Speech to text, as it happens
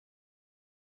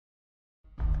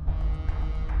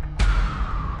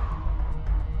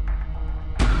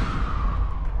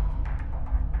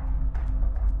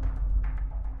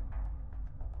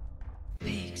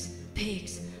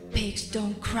Pigs, pigs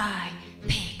don't cry.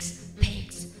 Pigs,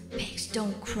 pigs, pigs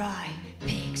don't cry.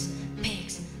 Pigs,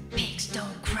 pigs, pigs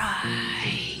don't cry.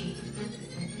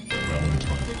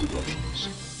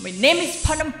 My name is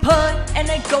Panampud and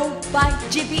I go by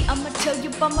Jibby. I'ma tell you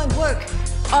about my work.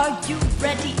 Are you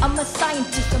ready? I'm a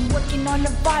scientist, I'm working on a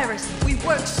virus. We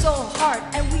work so hard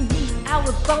and we need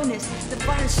our bonus. The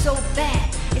virus so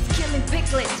bad, it's killing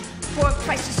piglets. For a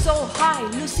crisis so high,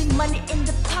 losing money in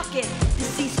the pocket.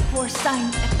 Disease,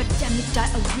 porcine, epidemic,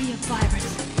 diarrhea virus.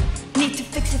 Need to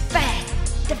fix it fast,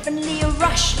 definitely a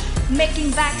rush.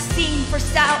 Making vaccine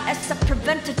first out as a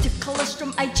preventative.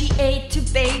 Colostrum IgA to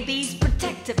babies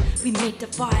protective. We made the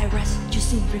virus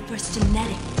using reverse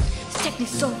genetic. It's technique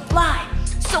so fly,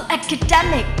 so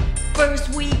academic.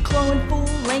 First we clone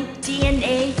full-length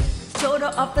DNA.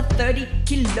 Total of a 30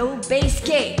 kilo base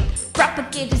K.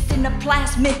 Propagated in a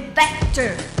plasmid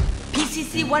vector.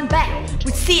 PCC1 back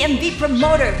with CMV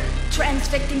promoter.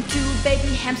 Transfecting to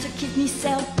baby hamster kidney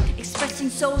cell. Expressing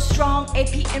so strong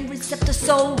APN receptor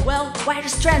so well.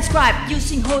 Virus transcribed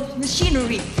using host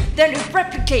machinery. Then it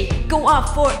replicate, go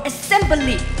off for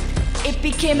assembly. It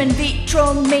became in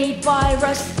vitro made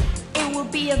virus. It will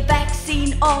be a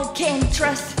vaccine all can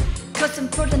trust. Cause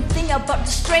important thing about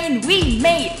the strain we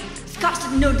made, it's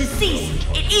causing no disease,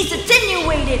 it is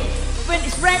attenuated. When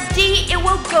it's ready, it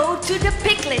will go to the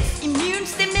piglets. Immune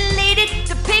stimulated,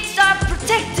 the pigs are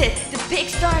protected. The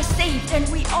pigs are safe and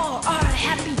we all are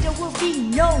happy. There will be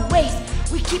no waste.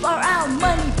 We keep our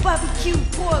money, barbecue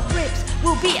pork ribs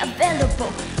will be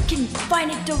available. Can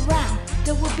find it around,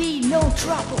 there will be no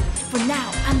trouble. For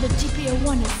now, I'm the GP, I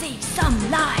wanna save some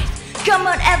lives. Come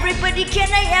on everybody, can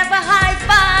I have a high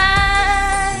five?